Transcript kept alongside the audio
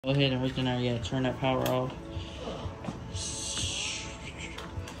Go ahead and reach in there, yeah, turn that power off.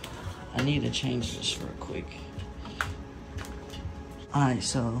 I need to change this real quick. Alright,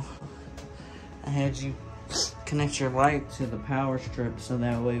 so I had you connect your light to the power strip so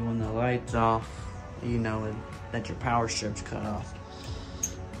that way when the light's off, you know that your power strip's cut off.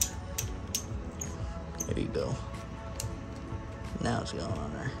 There you go. Now it's going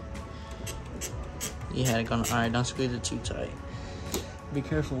on there. You had it going, alright, don't squeeze it too tight. Be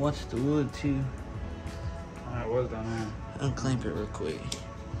careful, watch the wood too. Alright, what's down there? Unclamp it real quick.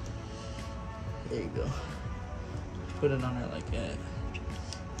 There you go. Put it on there like that.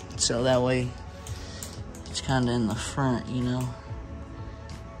 So that way, it's kind of in the front, you know.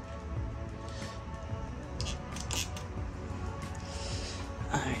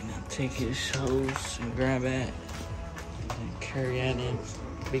 Alright, now take his hose and grab it and carry that in.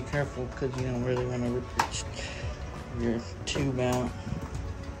 Be careful because you don't really want to rip your tube out.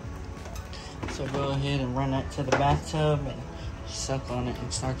 So go ahead and run that to the bathtub and suck on it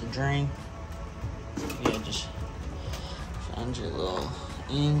and start to drain. Yeah, just find your little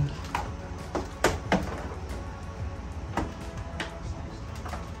end.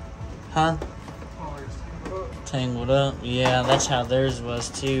 Huh? Tangled up? Yeah, that's how theirs was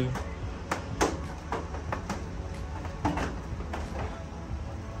too.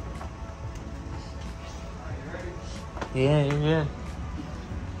 Yeah, you're good.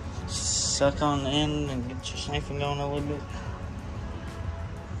 Suck on the end and get your siphon going a little bit.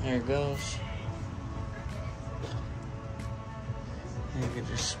 There it goes. And you can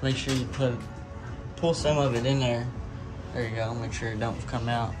just make sure you pull some of it in there. There you go, make sure it don't come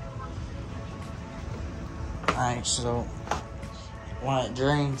out. Alright, so while it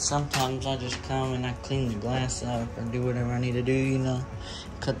drains, sometimes I just come and I clean the glass up or do whatever I need to do, you know.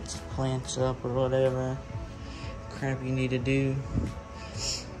 Cut the plants up or whatever crap you need to do.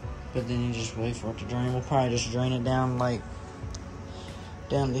 But then you just wait for it to drain. We'll probably just drain it down like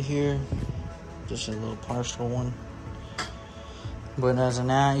down to here. Just a little partial one. But as of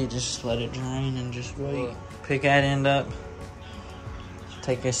now, you just let it drain and just wait. Pick that end up.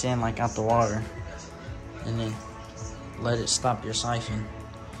 Take this in like out the water. And then let it stop your siphon.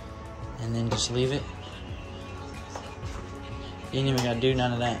 And then just leave it. You ain't even gotta do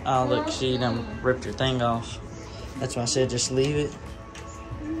none of that. Oh look, see, you done ripped your thing off. That's why I said just leave it.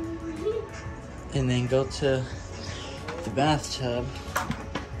 And then go to the bathtub.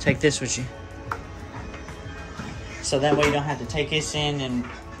 Take this with you. So that way you don't have to take this in and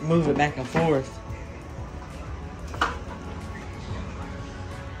move it back and forth.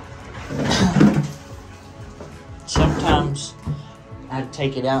 Sometimes I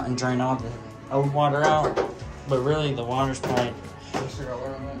take it out and drain all the old water out. But really the water's probably...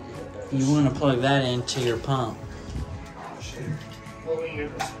 You want to plug that into your pump.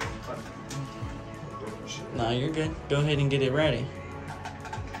 No, you're good. Go ahead and get it ready.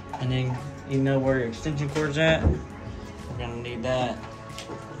 And then you know where your extension cord's at. We're gonna need that.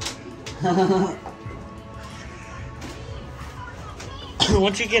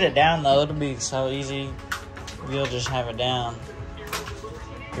 Once you get it down though, it'll be so easy. You'll just have it down.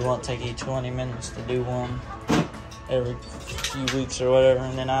 It won't take you 20 minutes to do one every few weeks or whatever,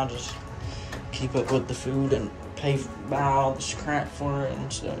 and then I'll just keep up with the food and buy all this crap for it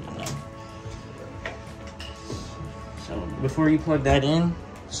and stuff, you know. So before you plug that in,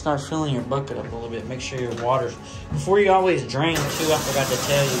 start filling your bucket up a little bit. Make sure your water's... Before you always drain too, I forgot to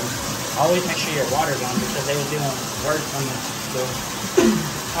tell you, always make sure your water's on because they were doing work on the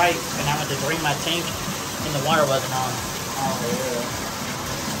pipe and I went to drain my tank and the water wasn't on. Oh, yeah.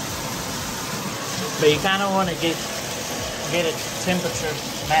 But you kind of want to get a temperature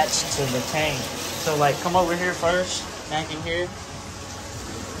matched to the tank. So like come over here first, back in here.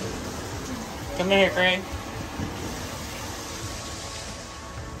 Come in here, Craig.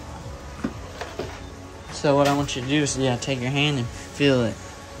 So what I want you to do is, yeah, take your hand and feel it.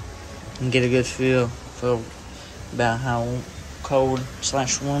 And get a good feel about how cold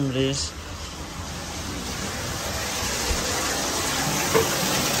 / warm it is.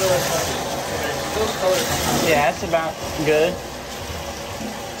 Yeah, that's about good.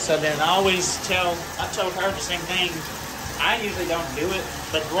 So then I told her the same thing. I usually don't do it,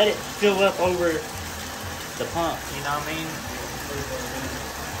 but let it fill up over the pump, you know what I mean?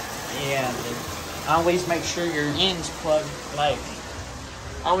 Yeah, always make sure your end's plugged,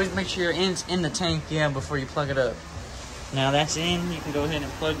 always make sure your end's in the tank, yeah, before you plug it up. Now that's in, you can go ahead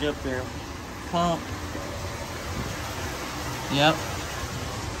and plug up your pump. Yep.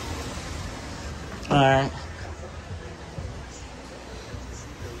 Alright.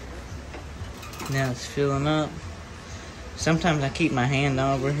 Now it's filling up. Sometimes I keep my hand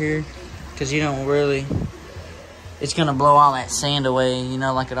over here because you don't really, it's going to blow all that sand away, you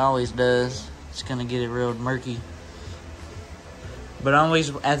know, like it always does. It's going to get it real murky. But always,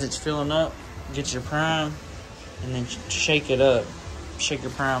 as it's filling up, get your prime and then shake it up. Shake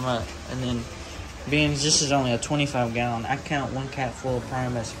your prime up. And then, being this is only a 25 gallon, I count 1 cap full of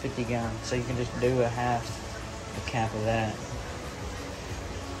prime as 50 gallons. So you can just do a half a cap of that.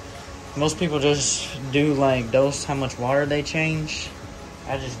 Most people just do like dose how much water they change.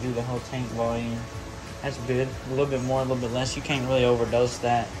 I just do the whole tank volume. That's good. A little bit more, a little bit less. You can't really overdose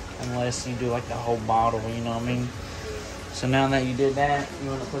that unless you do like the whole bottle, you know what I mean? So now that you did that, you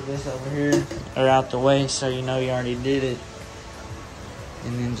want to put this over here or out the way so you know you already did it.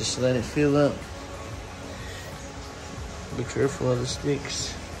 And then just let it fill up. Be careful of the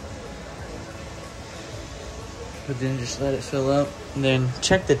sticks. But then just let it fill up. And then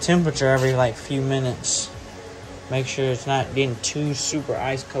check the temperature every like few minutes. Make sure it's not getting too super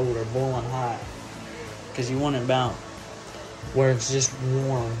ice cold or boiling hot. Because you want it about where it's just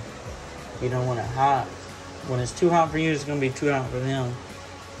warm. You don't want it hot. When it's too hot for you, it's going to be too hot for them.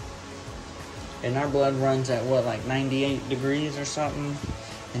 And our blood runs at what, like 98 degrees or something?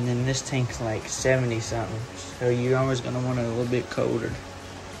 And then this tank's like 70 something. So you're always going to want it a little bit colder.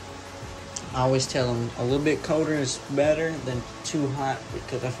 I always tell them a little bit colder is better than too hot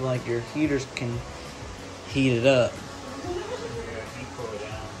because I feel like your heaters can heat it up.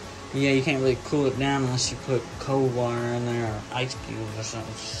 Yeah, you can't really cool it down unless you put cold water in there or ice cubes or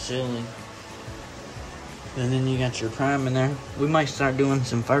something silly. And then you got your prime in there. We might start doing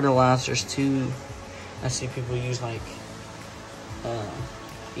some fertilizers too. I see people use like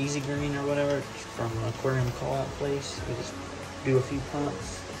Easy Green or whatever from an aquarium co-op place. You just do a few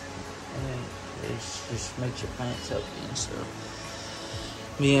pumps and then it just makes your plants healthy and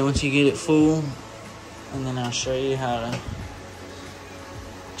stuff. But yeah, once you get it full, and then I'll show you how to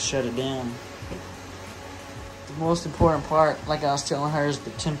shut it down. The most important part, like I was telling her, is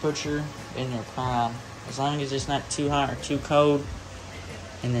the temperature in your prime. As long as it's not too hot or too cold,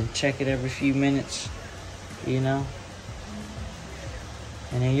 and then check it every few minutes, you know.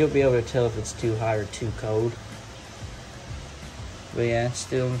 And then you'll be able to tell if it's too hot or too cold. But yeah, it's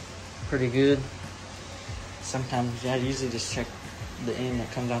still pretty good. Sometimes, yeah, I usually just check the end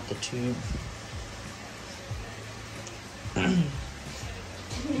that comes out the tube.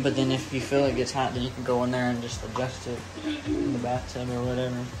 But then if you feel it gets hot, then you can go in there and just adjust it in the bathtub or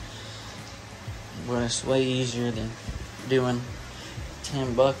whatever. But it's way easier than doing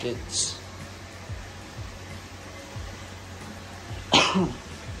 10 buckets.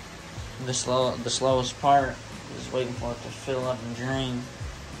 The slowest part is waiting for it to fill up and drain.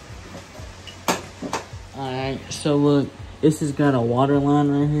 Alright, so look, this has got a water line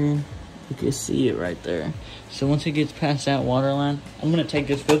right here. You can see it right there. So once it gets past that water line, I'm going to take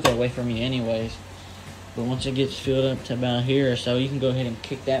this filter away from you anyways. But once it gets filled up to about here or so, you can go ahead and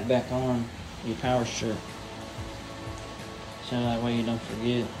kick that back on your power strip. So that way you don't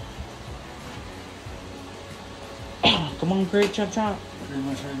forget. Come on, Craig, chop chop. Pretty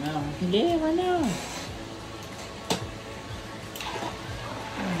much right now. Yeah, right now.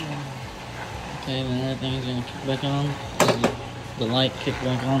 Okay, then everything's gonna kick back on. The light kick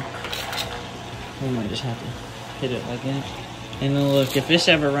back on. We might just have to hit it like that. And then look, if this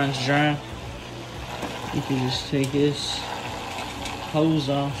ever runs dry, you can just take this hose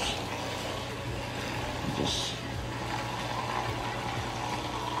off. Just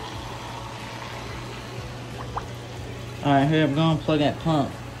alright, here I'm going to plug that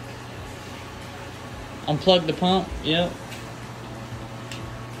pump. Unplug the pump, yep.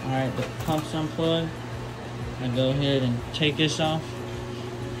 Alright, the pump's unplugged. I'm going to go ahead and take this off.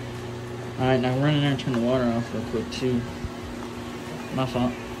 Alright, now run in there and turn the water off real quick too. My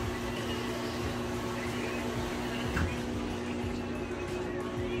fault.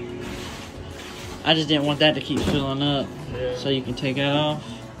 I just didn't want that to keep filling up. Yeah. So you can take that off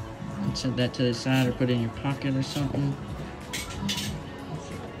and set that to the side or put it in your pocket or something.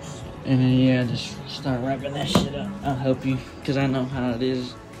 And then yeah, just start wrapping that shit up. I'll help you because I know how it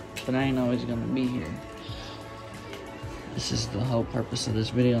is, but I ain't always gonna be here. This is the whole purpose of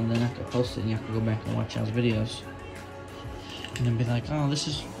this video, and then I can post it and you can go back and watch y'all's videos. And then be like, oh, this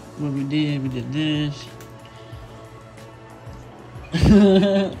is what we did this.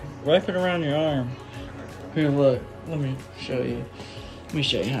 Wrap it around your arm. Here, look, let me show you. Let me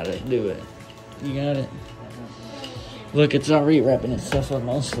show you how to do it. You got it? Look, it's already wrapping itself up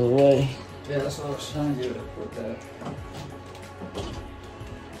most of the way. Yeah, that's what I was trying to get with that.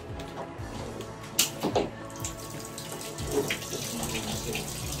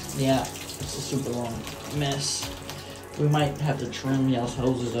 Yeah, it's a super long mess. We might have to trim y'all's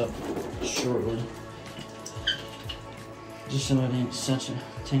hoses up shortly. Just so it ain't such a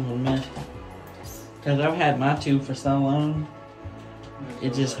tangled mess. Because I've had my tube for so long,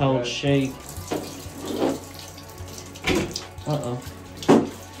 it just holds shape. Uh-oh.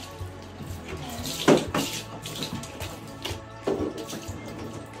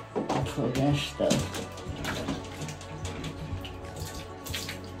 Plug that stuff.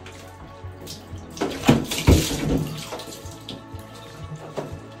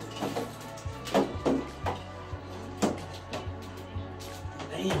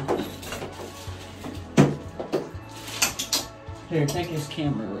 Here, take his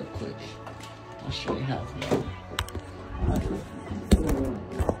camera real quick. I'll show you how to do it.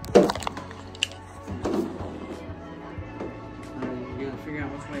 You gotta figure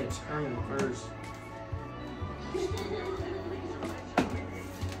out which way it's curling first.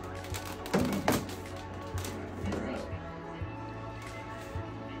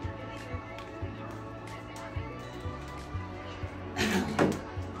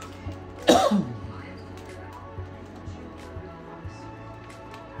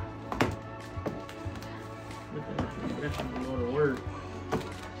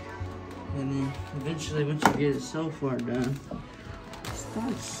 And then eventually, once you get it so far done, it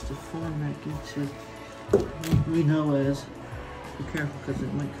starts to form back into what we know as. Be careful because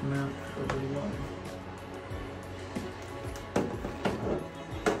it might come out over the water.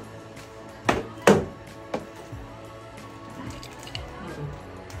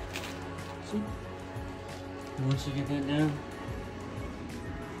 See? And once you get that down,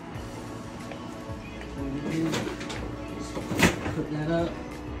 put that up.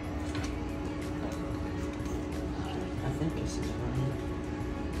 I think this is right.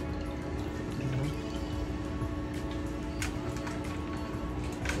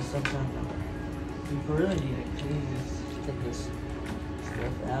 So sometimes you really need to clean this, get this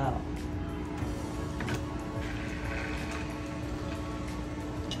stuff out.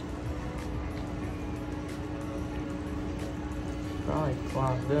 Probably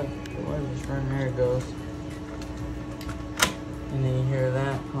clogged up. The way this run there goes. And then you hear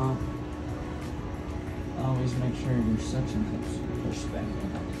that pump. Always make sure your suction cups are pushed back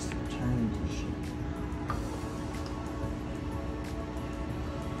in. I just turn and shit.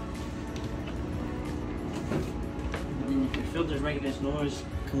 And then if your filter's making this noise,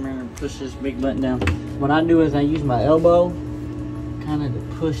 come around and push this big button down. What I do is I use my elbow kind of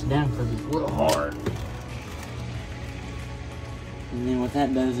to push down because it's real hard. And then what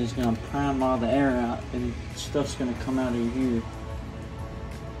that does is going to prime all the air out and stuff's going to come out of here.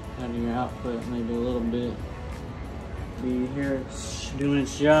 Out of your output, maybe a little bit. Do you hear it's doing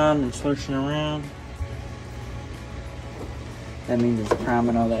its job and swishing around? That means it's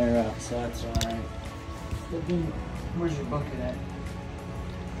priming all the air out, so that's alright. But then, where's your bucket at?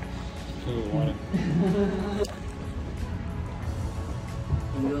 Cool water.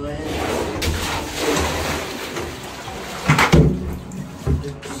 You go ahead.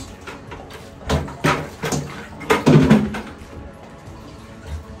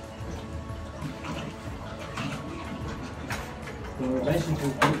 We're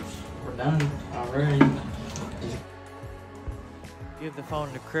basically, we're done already. Give the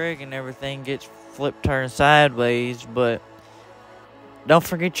phone to Craig and everything gets flipped turned sideways, but don't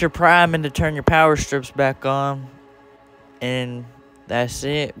forget your priming to turn your power strips back on. And that's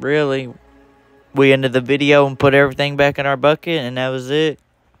it, really. We ended the video and put everything back in our bucket, and that was it.